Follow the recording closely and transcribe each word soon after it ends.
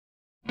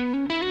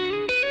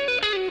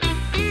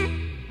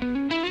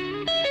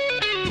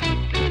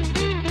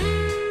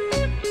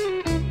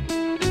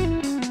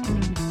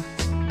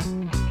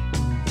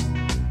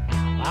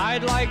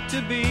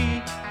to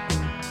be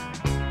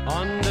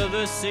under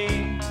the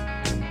sea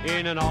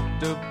in an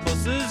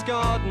octopus's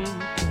garden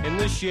in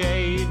the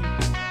shade.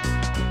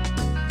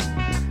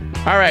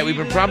 All right, we've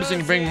been promising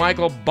to bring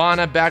Michael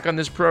Bana back on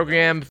this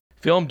program,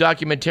 film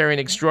documentarian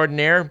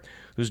extraordinaire,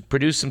 who's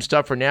produced some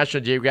stuff for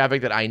National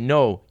Geographic that I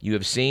know you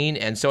have seen.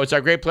 And so it's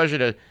our great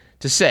pleasure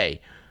to say,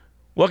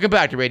 welcome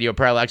back to Radio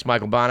Parallax,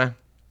 Michael Bana.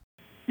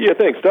 Yeah,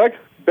 thanks, Doug.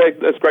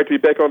 It's great to be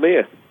back on the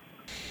air.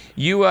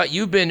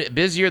 You've been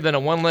busier than a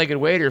one-legged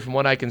waiter from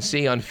what I can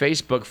see on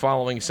Facebook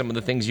following some of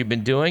the things you've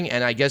been doing,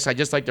 and I guess I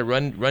just like to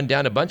run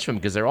down a bunch of them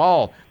because they're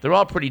all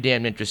pretty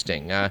damn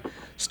interesting.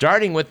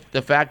 Starting with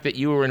the fact that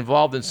you were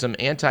involved in some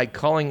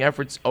anti-culling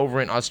efforts over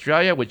in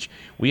Australia, which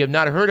we have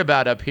not heard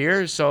about up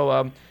here,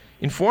 so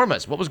inform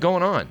us. What was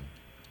going on?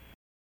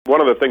 One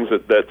of the things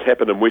that's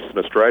happened in Western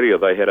Australia,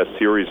 they had a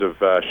series of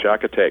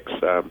shark attacks.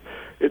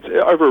 It's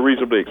over a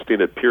reasonably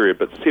extended period,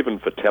 but 7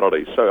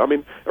 fatalities. So, I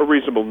mean, a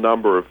reasonable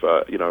number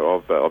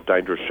of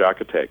dangerous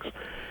shark attacks.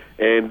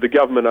 And the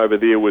government over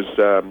there was,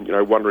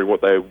 wondering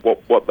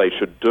what they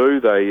should do.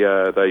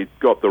 They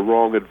got the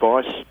wrong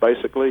advice,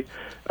 basically,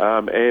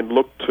 and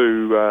looked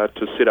to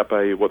set up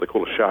what they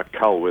call a shark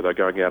cull, where they're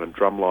going out and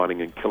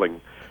drumlining and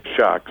killing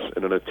sharks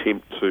in an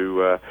attempt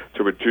to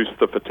reduce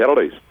the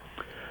fatalities.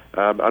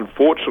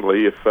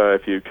 Unfortunately,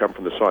 if you come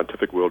from the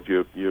scientific world,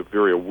 you're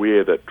very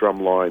aware that drum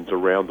lines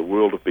around the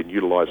world have been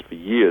utilised for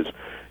years,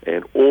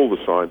 and all the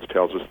science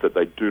tells us that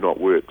they do not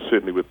work,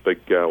 certainly with big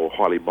or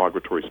highly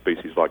migratory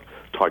species like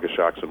tiger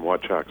sharks and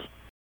white sharks.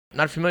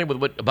 Not familiar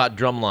with about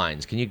drum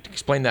lines. Can you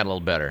explain that a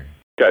little better?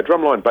 Okay, a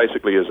drum line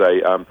basically is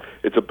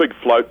it's a big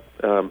float.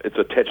 It's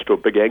attached to a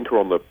big anchor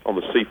on the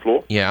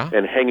seafloor,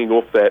 and hanging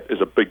off that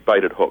is a big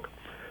baited hook.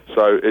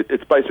 So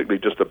it's basically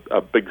just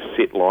a big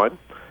set line.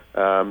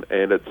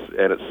 And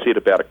it's set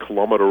about a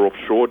kilometre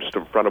offshore, just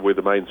in front of where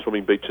the main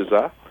swimming beaches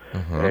are.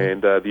 Uh-huh.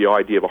 And the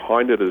idea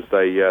behind it is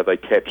they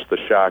catch the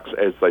sharks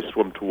as they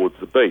swim towards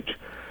the beach.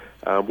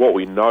 What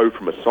we know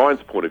from a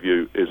science point of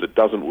view is it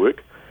doesn't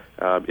work.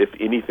 If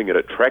anything, it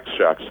attracts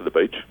sharks to the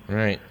beach.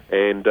 Right.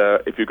 And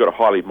if you've got a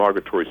highly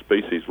migratory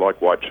species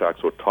like white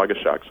sharks or tiger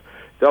sharks,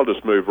 they'll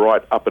just move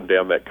right up and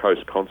down that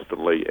coast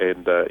constantly,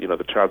 and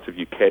the chance of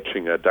you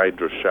catching a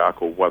dangerous shark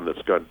or one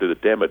that's going to do the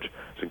damage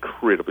is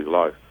incredibly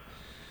low.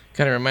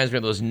 Kind of reminds me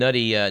of those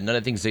nutty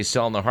things they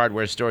sell in the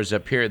hardware stores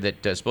up here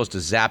that are supposed to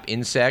zap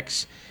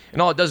insects,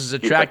 and all it does is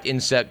attract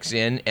insects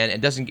in, and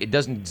it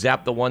doesn't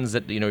zap the ones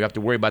that you have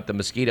to worry about, the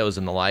mosquitoes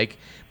and the like.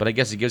 But I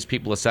guess it gives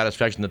people a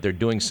satisfaction that they're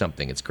doing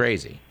something. It's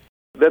crazy.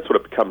 That's what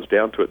it comes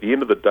down to. At the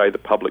end of the day, the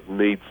public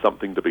needs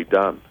something to be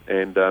done,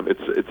 and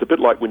it's a bit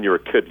like when you're a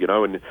kid,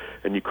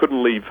 and you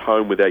couldn't leave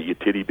home without your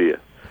teddy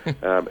bear.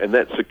 And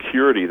that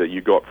security that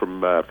you got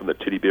from the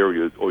teddy bear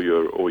or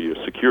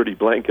your security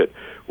blanket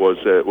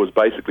was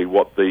basically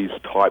what these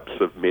types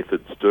of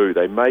methods do.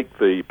 They make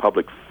the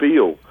public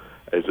feel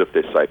as if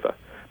they're safer,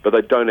 but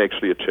they don't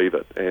actually achieve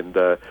it.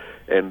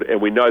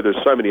 And we know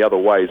there's so many other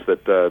ways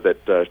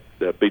that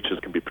beaches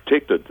can be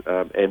protected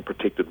and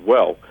protected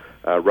well,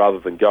 rather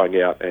than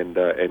going out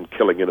and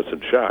killing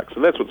innocent sharks.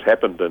 And that's what's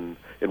happened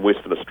in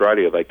Western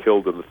Australia. They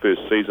killed in the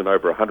first season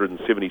over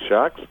 170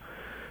 sharks.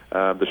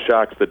 The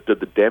sharks that did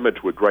the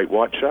damage were great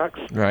white sharks,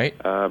 right?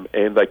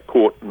 And they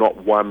caught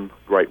not one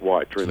great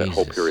white during that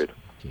whole period.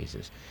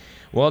 Jesus.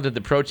 Well, did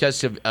the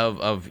protests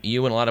of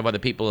you and a lot of other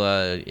people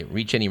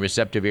reach any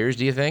receptive ears,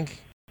 do you think?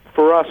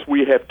 For us,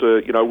 we have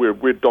to,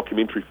 we're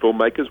documentary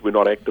filmmakers, we're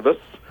not activists.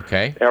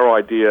 Okay. Our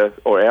idea,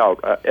 or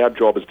our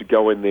job is to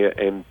go in there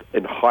and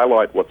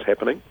highlight what's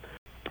happening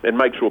and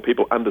make sure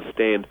people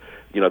understand,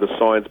 the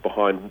science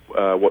behind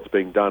what's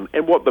being done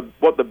and what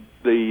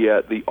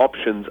the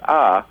options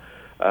are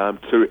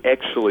to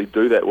actually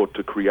do that, or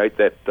to create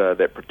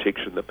that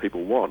protection that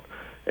people want.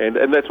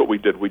 And that's what we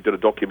did. We did a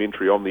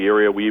documentary on the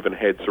area. We even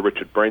had Sir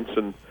Richard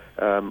Branson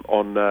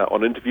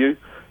on interview,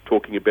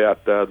 talking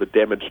about the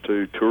damage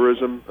to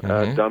tourism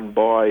done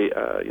by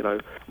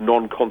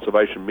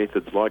non-conservation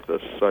methods like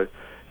this. So,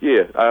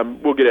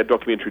 we'll get our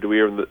documentary to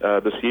air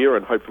this year,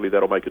 and hopefully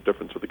that'll make a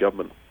difference with the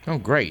government. Oh,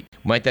 great.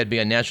 Might that be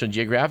on National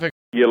Geographic?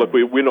 Yeah, look,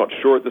 we're not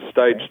sure at this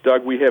stage,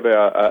 Doug. We have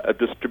a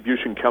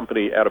distribution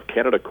company out of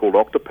Canada called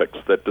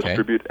Octopix that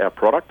distribute our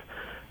product.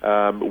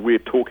 We're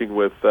talking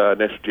with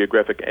National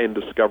Geographic and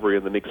Discovery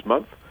in the next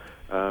month,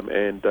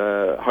 and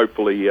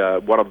hopefully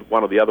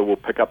one of the other will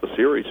pick up the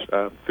series.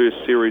 First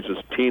series is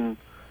 10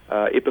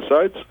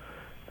 episodes,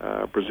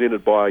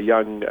 presented by a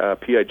young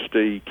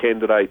PhD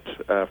candidate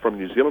from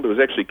New Zealand who was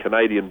actually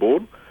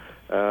Canadian-born,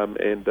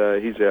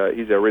 and he's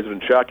our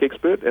resident shark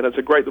expert, and it's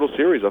a great little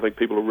series. I think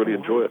people will really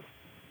enjoy it.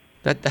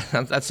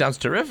 That sounds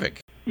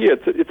terrific. Yeah,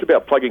 it's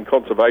about plugging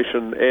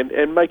conservation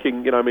and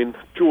making,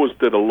 Jaws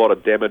did a lot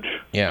of damage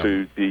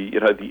to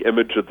the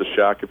image of the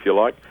shark, if you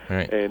like.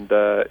 Right. And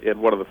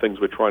one of the things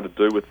we're trying to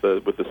do with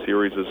the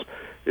series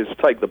is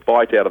take the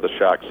bite out of the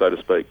shark, so to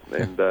speak,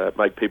 and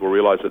make people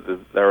realise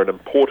that they're an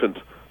important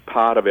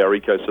part of our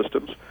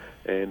ecosystems,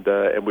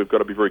 and we've got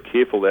to be very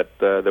careful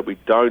that we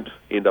don't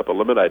end up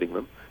eliminating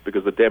them,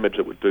 because the damage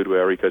it would do to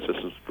our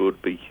ecosystems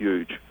would be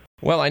huge.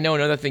 Well, I know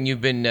another thing you've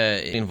been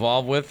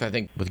involved with, I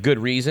think with good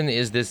reason,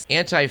 is this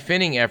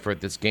anti-finning effort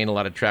that's gained a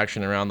lot of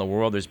traction around the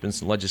world. There's been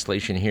some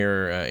legislation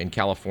here in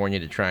California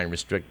to try and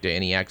restrict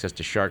any access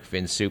to shark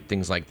fin soup,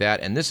 things like that.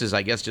 And this is,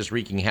 I guess, just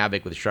wreaking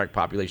havoc with shark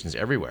populations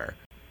everywhere.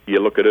 Yeah,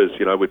 look, it is.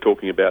 We're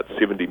talking about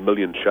 70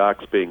 million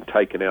sharks being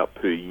taken out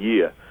per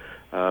year.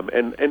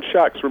 And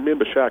sharks,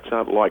 remember, sharks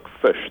aren't like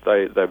fish.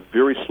 They're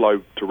very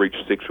slow to reach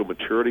sexual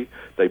maturity.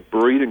 They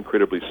breed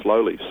incredibly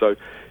slowly. So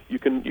you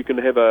can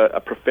have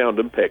a profound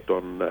impact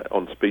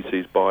on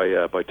species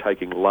by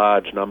taking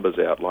large numbers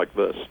out like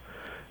this.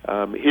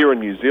 Here in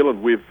New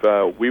Zealand,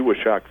 we were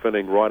shark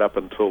finning right up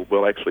until,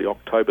 well, actually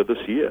October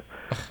this year.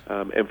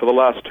 And for the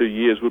last 2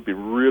 years, we've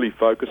been really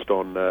focused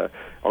on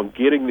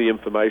getting the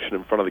information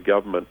in front of the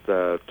government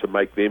to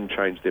make them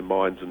change their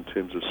minds in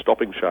terms of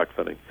stopping shark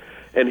finning.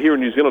 And here in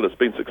New Zealand, it's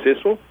been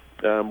successful.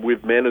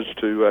 We've managed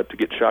to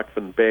get shark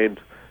fin banned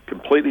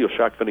completely, or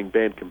shark finning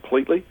banned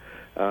completely.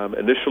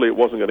 Initially, it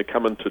wasn't going to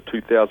come into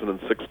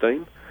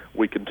 2016.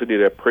 We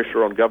continued our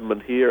pressure on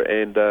government here,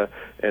 and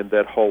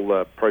that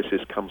whole process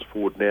comes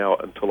forward now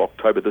until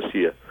October this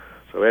year.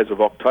 So as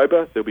of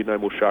October, there'll be no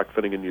more shark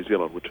finning in New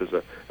Zealand, which is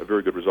a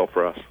very good result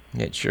for us.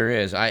 It sure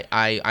is. I'm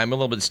a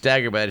little bit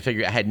staggered by that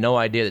figure. I had no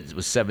idea that it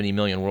was 70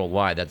 million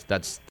worldwide.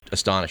 That's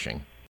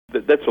astonishing.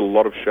 That's a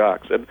lot of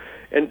sharks, and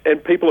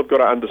people have got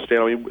to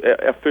understand. I mean,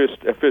 our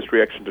first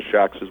reaction to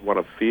sharks is one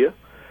of fear.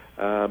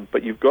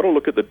 But you've got to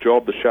look at the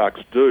job the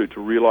sharks do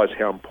to realize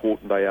how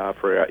important they are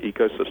for our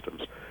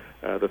ecosystems.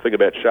 The thing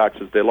about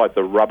sharks is they're like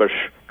the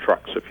rubbish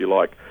trucks, if you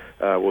like,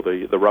 or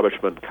the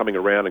rubbishman coming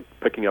around and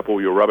picking up all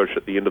your rubbish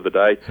at the end of the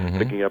day,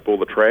 picking up all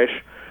the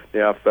trash.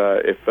 Now,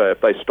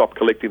 if they stop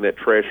collecting that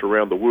trash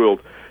around the world,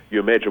 you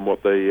imagine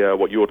what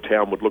your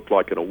town would look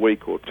like in a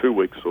week or 2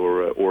 weeks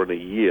or in a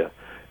year.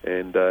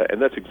 And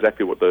that's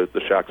exactly what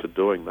the sharks are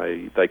doing.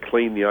 They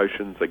clean the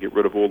oceans. They get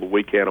rid of all the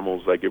weak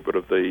animals. They get rid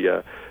of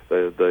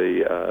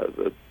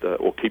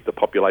or keep the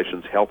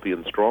populations healthy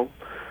and strong.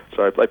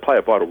 So they play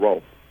a vital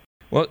role.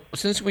 Well,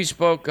 since we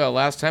spoke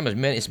last time,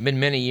 it's been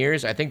many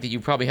years. I think that you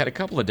probably had a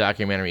couple of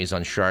documentaries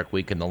on Shark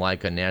Week and the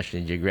like on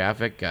National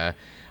Geographic. I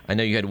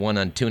know you had one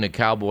on tuna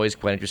cowboys,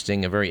 quite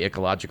interesting, a very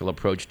ecological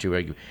approach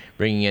to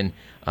bringing in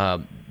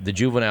the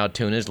juvenile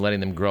tunas,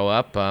 letting them grow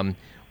up.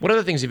 What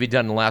other things have you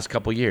done in the last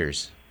couple of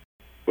years?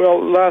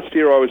 Well, last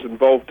year I was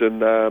involved in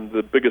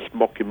the biggest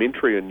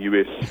mockumentary in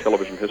U.S.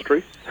 television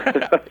history.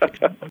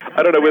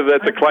 I don't know whether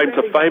that's a claim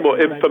to fame or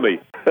infamy.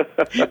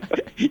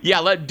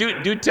 Yeah,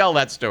 do tell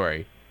that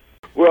story.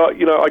 Well,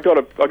 I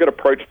got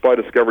approached by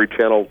Discovery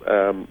Channel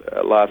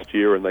last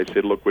year, and they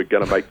said, "Look, we're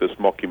going to make this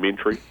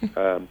mockumentary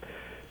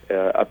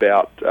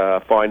about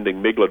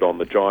finding Megalodon,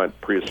 the giant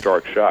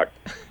prehistoric shark,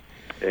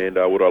 and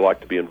would I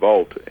like to be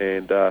involved?"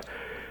 And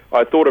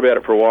I thought about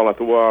it for a while, and I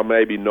thought, well,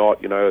 maybe not,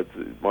 it's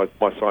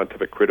my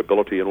scientific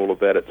credibility and all of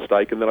that at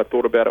stake. And then I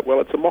thought about it, well,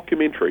 it's a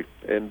mockumentary,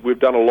 and we've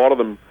done a lot of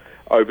them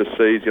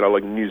overseas,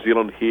 like New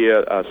Zealand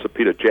here, Sir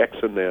Peter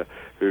Jackson,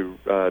 who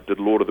did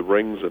Lord of the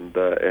Rings and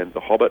The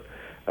Hobbit.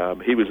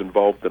 He was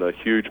involved in a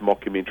huge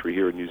mockumentary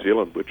here in New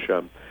Zealand, which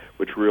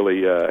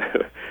really,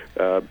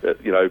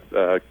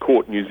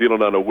 caught New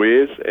Zealand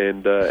unawares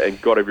and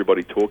got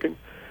everybody talking.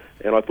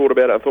 And I thought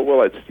about it. I thought,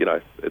 well,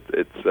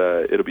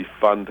 it'll be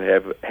fun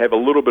to have a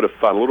little bit of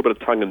fun, a little bit of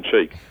tongue in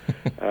cheek.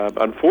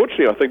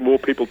 Unfortunately, I think more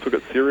people took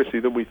it seriously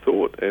than we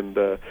thought, and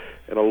a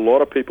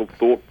lot of people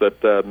thought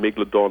that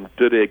Megalodon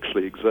did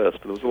actually exist,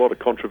 and there was a lot of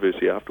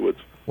controversy afterwards.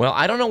 Well,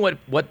 I don't know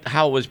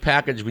how it was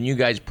packaged when you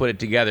guys put it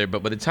together,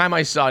 but by the time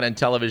I saw it on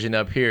television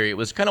up here, it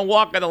was kind of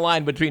walking the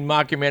line between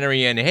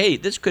mockumentary and, hey,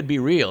 this could be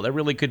real. That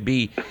really could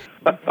be.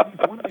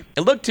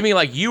 It looked to me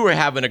like you were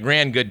having a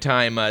grand good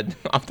time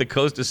off the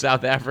coast of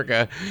South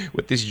Africa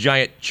with these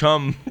giant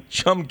chum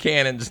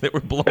cannons that were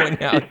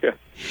blowing out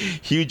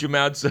huge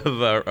amounts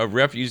of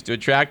refuse to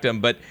attract them.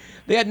 But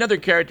they had another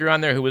character on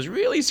there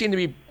who seemed to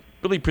be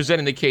really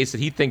presenting the case that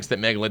he thinks that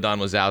Megalodon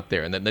was out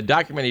there, and that the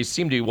documentary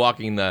seemed to be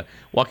walking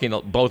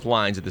both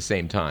lines at the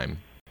same time.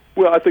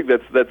 Well, I think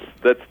that's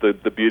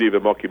the beauty of a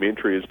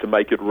mockumentary, is to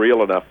make it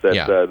real enough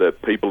that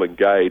people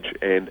engage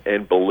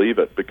and believe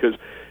it. Because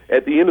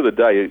at the end of the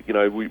day,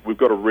 we've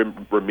got to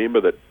remember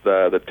that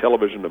the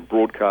television and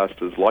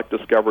broadcasters like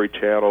Discovery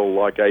Channel,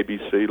 like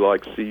ABC,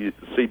 like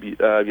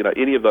CB,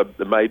 any of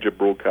the major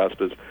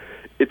broadcasters,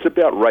 it's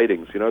about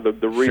ratings.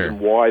 The reason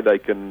why they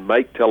can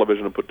make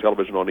television and put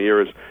television on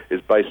air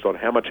is based on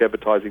how much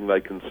advertising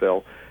they can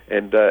sell,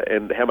 and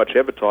how much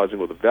advertising,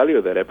 or the value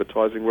of that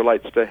advertising,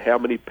 relates to how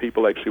many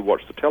people actually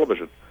watch the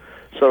television.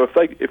 So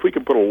if we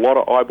can put a lot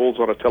of eyeballs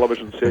on a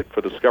television set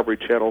for Discovery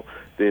Channel,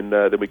 then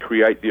we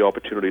create the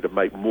opportunity to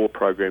make more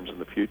programs in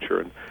the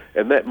future.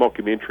 And that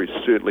mockumentary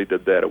certainly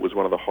did that. It was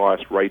one of the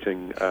highest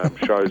rating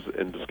shows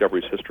in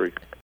Discovery's history.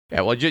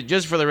 Yeah, well,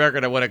 just for the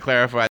record, I want to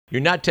clarify, you're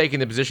not taking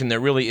the position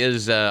there really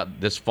is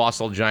this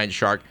fossil giant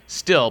shark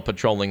still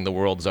patrolling the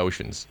world's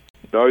oceans.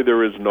 No,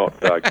 there is not,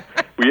 Doug.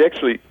 We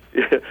actually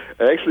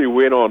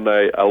went on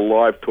a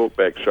live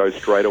talkback show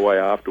straight away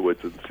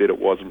afterwards and said it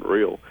wasn't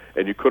real,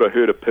 and you could have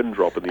heard a pin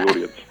drop in the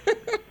audience.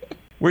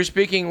 We're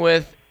speaking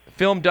with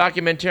film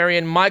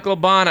documentarian Michael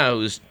Bana,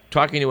 who's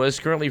talking to us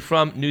currently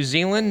from New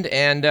Zealand.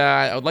 And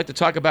I would like to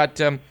talk about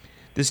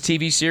this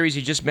TV series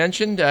you just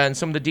mentioned and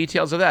some of the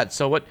details of that.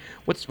 So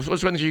what's one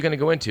thing you're going to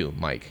go into,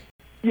 Mike?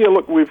 Yeah,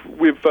 look,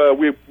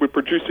 we're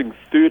producing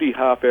 30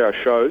 half-hour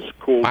shows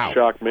called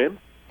Shark Man.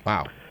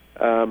 Wow.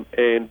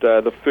 And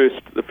the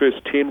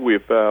first 10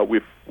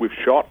 we've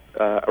shot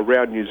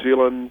around New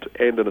Zealand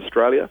and in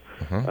Australia,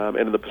 and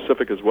in the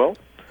Pacific as well.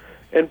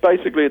 And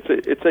basically,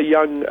 it's a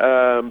young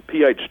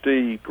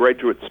PhD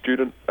graduate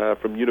student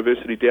from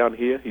university down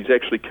here. He's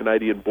actually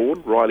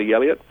Canadian-born, Riley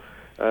Elliott.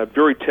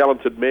 Very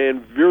talented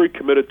man, very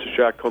committed to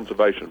shark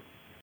conservation.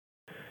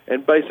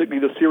 And basically,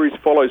 the series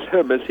follows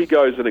him as he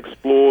goes and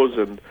explores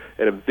and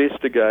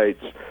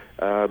investigates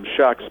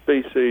shark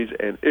species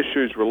and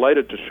issues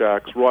related to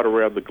sharks right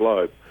around the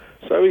globe.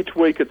 So each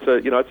week it's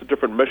a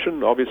different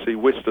mission. Obviously,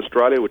 West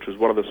Australia, which was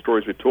one of the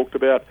stories we talked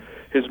about,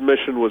 his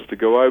mission was to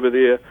go over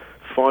there,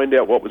 find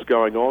out what was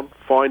going on,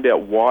 find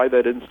out why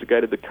that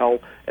instigated the cull,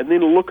 and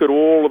then look at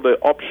all of the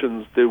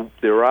options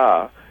there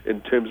are in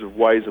terms of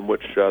ways in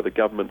which the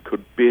government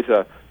could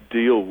better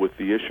deal with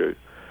the issue.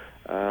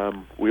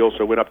 We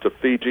also went up to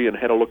Fiji and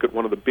had a look at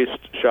one of the best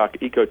shark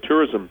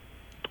ecotourism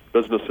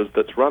businesses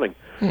that's running.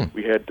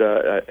 We had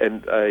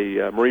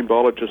a marine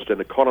biologist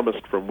and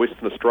economist from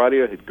Western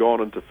Australia who'd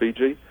gone into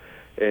Fiji,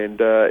 and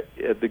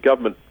the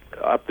government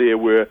up there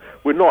were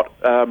not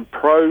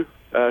pro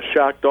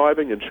shark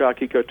diving and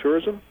shark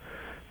ecotourism,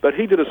 but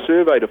he did a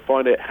survey to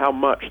find out how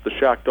much the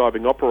shark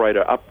diving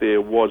operator up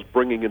there was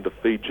bringing into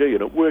Fiji,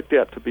 and it worked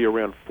out to be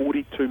around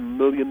 $42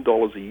 million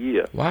a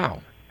year.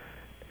 Wow.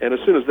 And as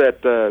soon as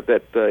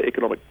that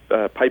economic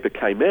paper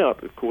came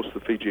out, of course,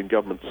 the Fijian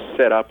government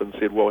sat up and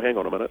said, well, hang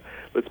on a minute,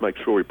 let's make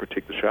sure we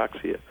protect the sharks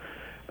here.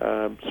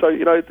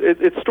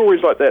 It's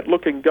stories like that,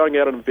 going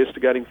out and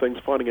investigating things,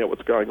 finding out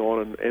what's going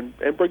on,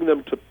 and bringing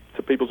them to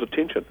people's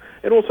attention.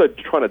 And also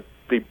trying to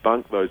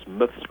debunk those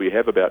myths we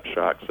have about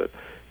sharks that,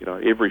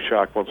 every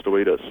shark wants to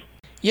eat us.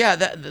 Yeah,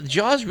 the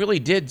Jaws really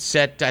did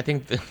set, I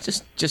think,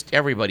 just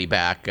everybody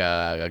back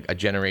a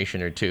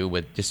generation or two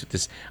with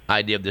this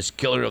idea of this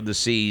killer of the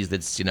seas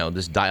that's,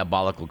 this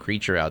diabolical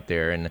creature out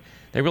there. And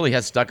it really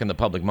has stuck in the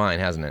public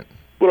mind, hasn't it?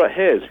 Well, it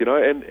has,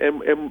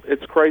 and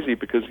it's crazy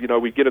because,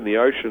 we get in the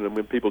ocean, and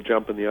when people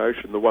jump in the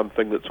ocean, the one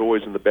thing that's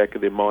always in the back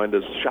of their mind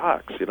is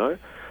sharks,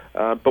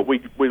 But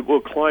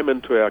we'll climb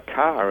into our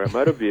car, our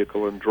motor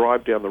vehicle, and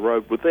drive down the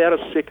road without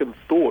a second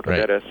thought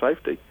about our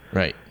safety.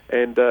 Right.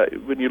 And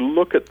when you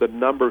look at the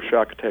number of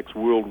shark attacks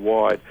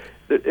worldwide,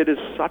 it is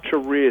such a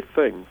rare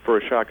thing for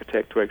a shark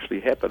attack to actually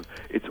happen.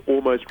 It's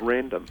almost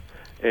random.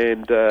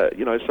 And,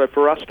 so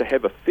for us to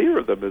have a fear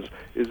of them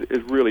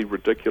is really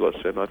ridiculous.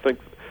 And I think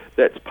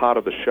that's part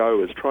of the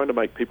show, is trying to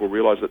make people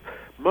realize that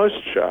most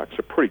sharks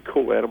are pretty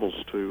cool animals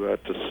to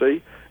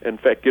see, in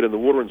fact, get in the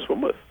water and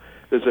swim with.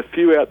 There's a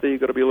few out there you've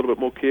got to be a little bit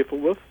more careful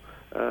with,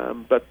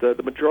 but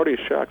the majority of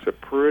sharks are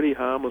pretty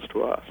harmless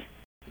to us.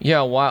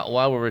 Yeah,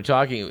 while we were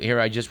talking here,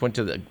 I just went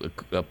to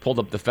pulled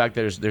up the fact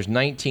that there's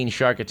 19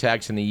 shark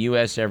attacks in the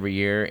U.S. every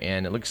year,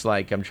 and it looks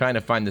like, I'm trying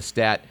to find the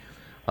stat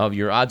of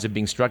your odds of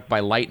being struck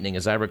by lightning.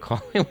 As I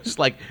recall, it was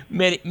like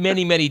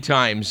many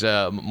times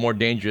more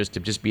dangerous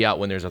to just be out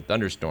when there's a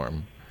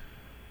thunderstorm.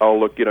 Oh,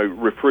 look,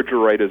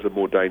 refrigerators are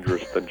more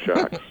dangerous than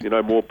sharks.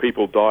 More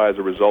people die as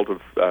a result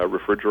of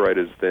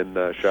refrigerators than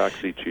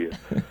sharks each year.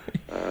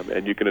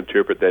 And you can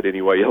interpret that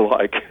any way you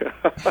like.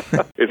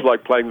 It's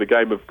like playing the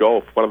game of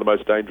golf, one of the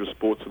most dangerous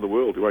sports in the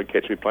world. You won't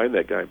catch me playing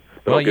that game.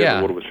 But I'll get in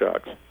the water with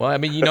sharks. Well, I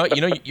mean,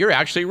 you're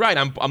actually right.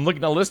 I'm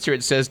looking at the list here.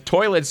 It says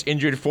toilets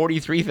injured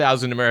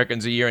 43,000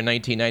 Americans a year in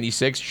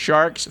 1996.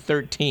 Sharks,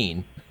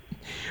 13.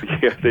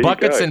 Yeah,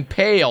 Buckets and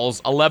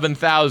pails,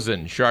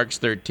 11,000. Sharks,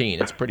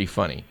 13. It's pretty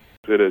funny.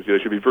 It is. You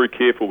should be very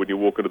careful when you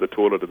walk into the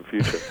toilet in the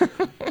future.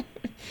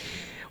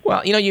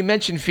 Well, you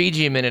mentioned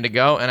Fiji a minute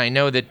ago, and I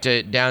know that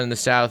down in the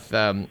South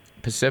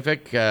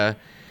Pacific,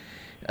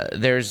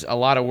 there's a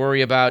lot of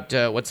worry about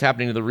what's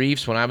happening to the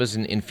reefs. When I was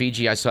in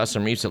Fiji, I saw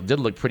some reefs that did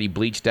look pretty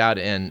bleached out,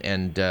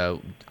 and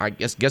I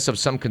guess of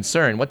some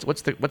concern.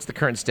 What's the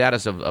current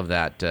status of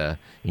that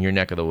in your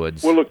neck of the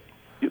woods? Well, look,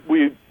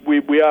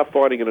 we are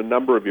finding in a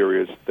number of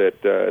areas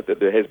that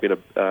there has been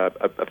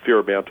a fair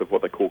amount of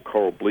what they call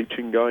coral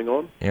bleaching going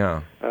on.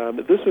 Yeah.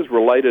 This is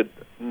related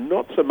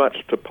not so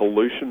much to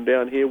pollution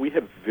down here. We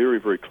have very,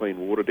 very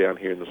clean water down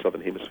here in the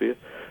Southern Hemisphere.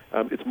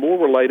 It's more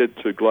related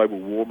to global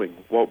warming.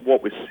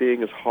 What we're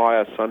seeing is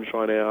higher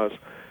sunshine hours.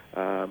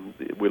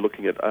 We're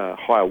looking at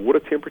higher water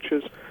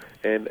temperatures.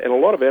 And a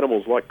lot of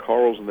animals like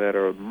corals and that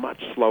are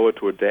much slower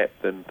to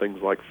adapt than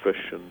things like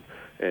fish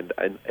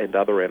and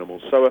other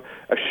animals. So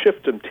a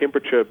shift in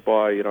temperature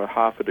by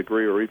half a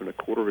degree or even a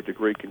quarter of a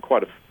degree can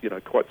quite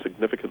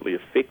significantly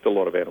affect a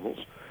lot of animals,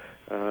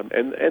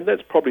 and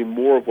that's probably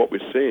more of what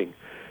we're seeing.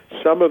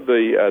 Some of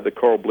the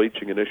coral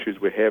bleaching and issues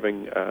we're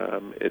having,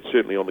 it's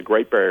certainly on the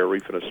Great Barrier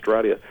Reef in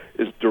Australia,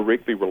 is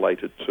directly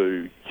related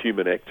to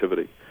human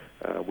activity.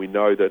 We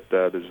know that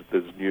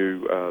there's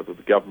new that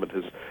the government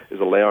is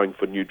allowing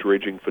for new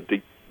dredging for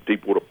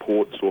deep water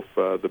ports off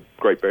the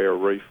Great Barrier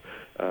Reef.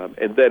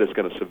 and that is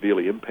going to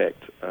severely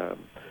impact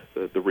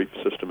the reef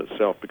system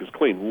itself, because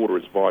clean water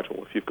is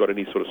vital. If you've got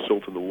any sort of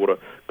silt in the water,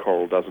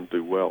 coral doesn't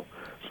do well.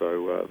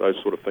 So those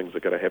sort of things are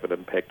going to have an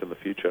impact in the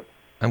future.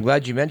 I'm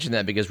glad you mentioned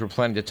that, because we're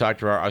planning to talk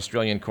to our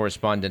Australian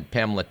correspondent,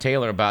 Pamela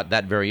Taylor, about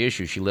that very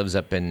issue. She lives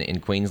up in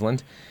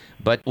Queensland.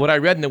 But what I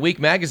read in the Week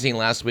magazine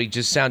last week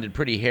just sounded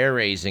pretty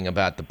hair-raising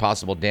about the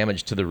possible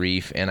damage to the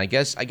reef. And I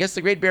guess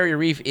the Great Barrier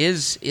Reef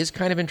is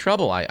kind of in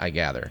trouble, I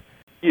gather.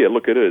 Yeah,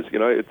 look, it is. You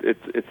know,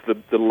 it's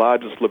the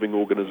largest living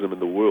organism in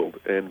the world,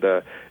 and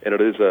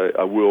it is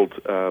a World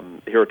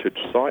Heritage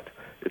Site.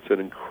 It's an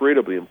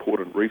incredibly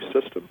important reef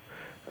system.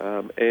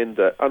 And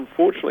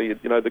unfortunately,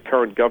 you know, the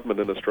current government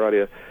in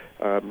Australia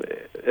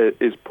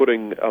is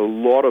putting a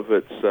lot of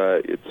its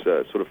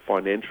sort of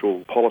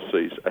financial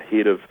policies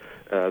ahead of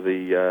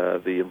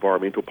the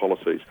environmental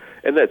policies,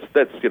 and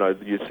that's you know,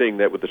 you're seeing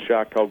that with the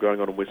shark cull going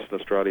on in Western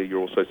Australia.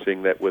 You're also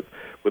seeing that with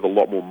a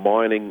lot more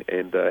mining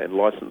and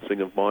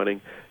licensing of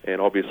mining, and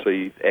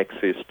obviously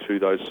access to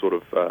those sort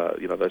of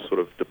those sort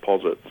of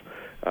deposits.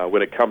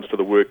 When it comes to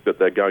the work that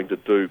they're going to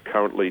do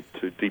currently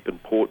to deepen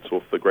ports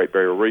off the Great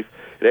Barrier Reef,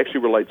 it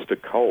actually relates to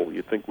coal.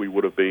 You'd think we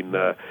would have been,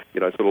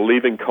 sort of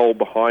leaving coal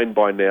behind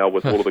by now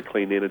with all of the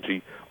clean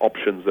energy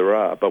options there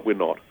are, but we're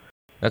not.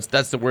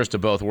 That's the worst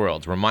of both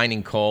worlds. We're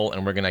mining coal,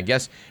 and we're going to, I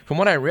guess, from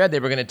what I read, they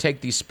were going to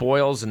take these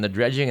spoils and the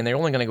dredging, and they're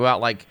only going to go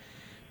out like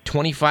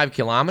 25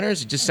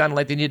 kilometers. It just sounded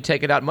like they need to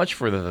take it out much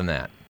further than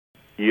that.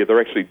 Yeah, they're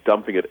actually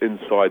dumping it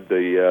inside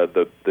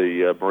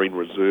the marine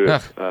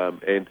reserve,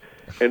 and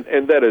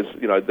that is,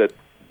 you know, that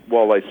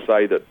while they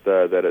say that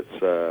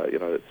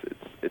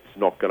it's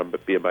not going to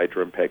be a major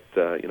impact,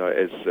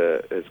 as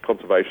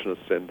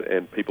conservationists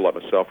and people like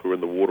myself who are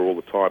in the water all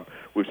the time,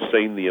 we've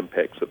seen the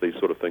impacts that these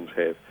sort of things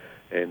have.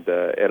 And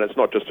it's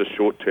not just a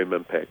short-term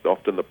impact.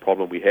 Often the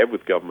problem we have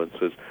with governments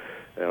is,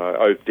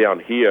 down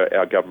here,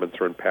 our governments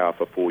are in power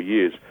for 4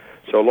 years.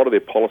 So a lot of their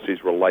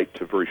policies relate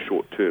to very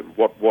short-term.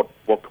 What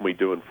can we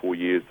do in 4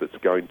 years that's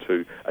going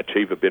to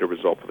achieve a better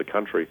result for the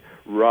country,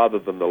 rather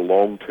than the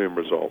long-term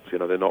results? You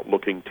know, they're not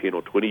looking 10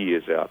 or 20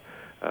 years out.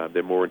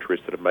 They're more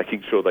interested in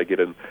making sure they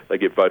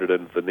get voted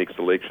in for the next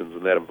elections,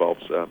 and that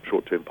involves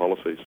short-term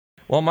policies.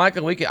 Well,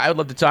 Michael, I would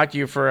love to talk to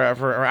you for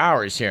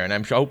hours here, and I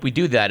hope we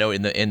do that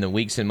in the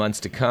weeks and months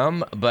to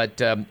come.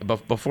 But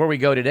before we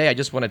go today, I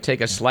just want to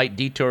take a slight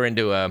detour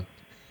into a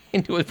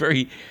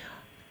very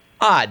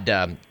odd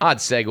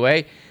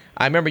segue.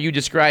 I remember you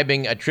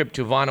describing a trip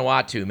to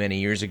Vanuatu many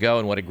years ago,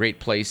 and what a great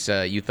place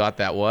you thought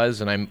that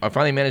was. And I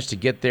finally managed to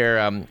get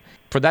there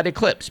for that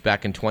eclipse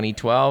back in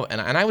 2012,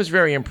 and I was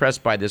very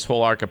impressed by this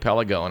whole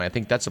archipelago. And I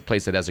think that's a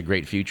place that has a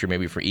great future,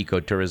 maybe for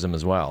ecotourism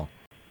as well.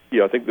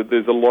 Yeah, I think that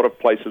there's a lot of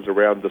places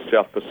around the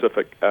South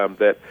Pacific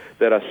that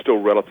are still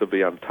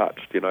relatively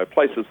untouched. You know,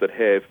 places that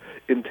have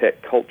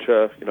intact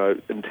culture, you know,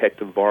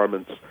 intact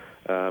environments,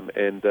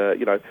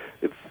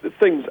 if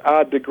things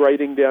are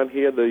degrading down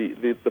here.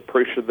 The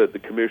pressure that the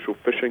commercial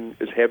fishing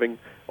is having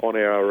on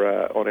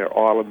our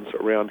islands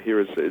around here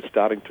is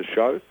starting to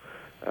show,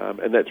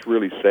 and that's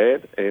really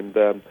sad.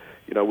 And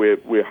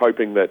we're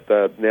hoping that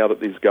now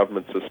that these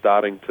governments are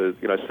starting to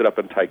sit up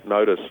and take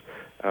notice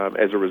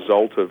as a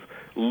result of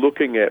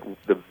looking at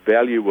the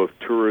value of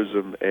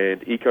tourism and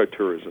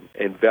ecotourism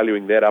and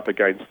valuing that up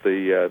against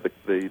the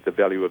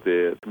value of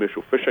their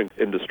commercial fishing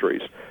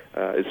industries,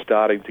 is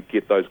starting to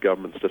get those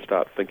governments to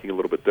start thinking a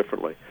little bit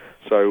differently.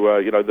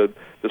 So,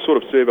 the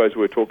sort of surveys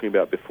we were talking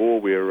about before,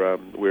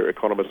 where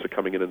economists are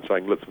coming in and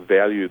saying, let's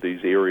value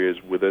these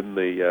areas within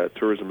the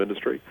tourism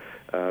industry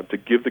to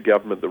give the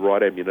government the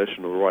right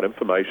ammunition or the right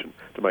information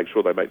to make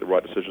sure they make the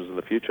right decisions in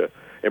the future.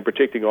 And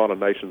protecting island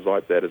nations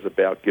like that is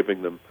about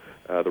giving them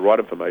the right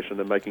information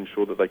and making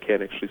sure that they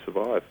can actually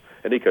survive.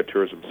 And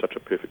ecotourism is such a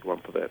perfect one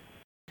for that.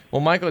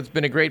 Well, Michael, it's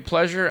been a great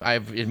pleasure.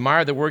 I've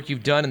admired the work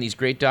you've done and these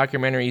great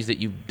documentaries that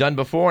you've done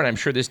before, and I'm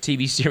sure this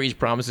TV series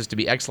promises to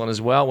be excellent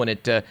as well when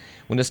it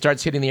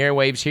starts hitting the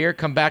airwaves here.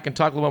 Come back and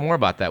talk a little bit more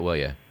about that, will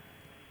you?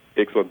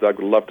 Excellent, Doug.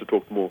 Would love to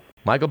talk more.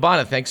 Michael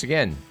Bonner, thanks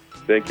again.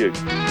 Thank you.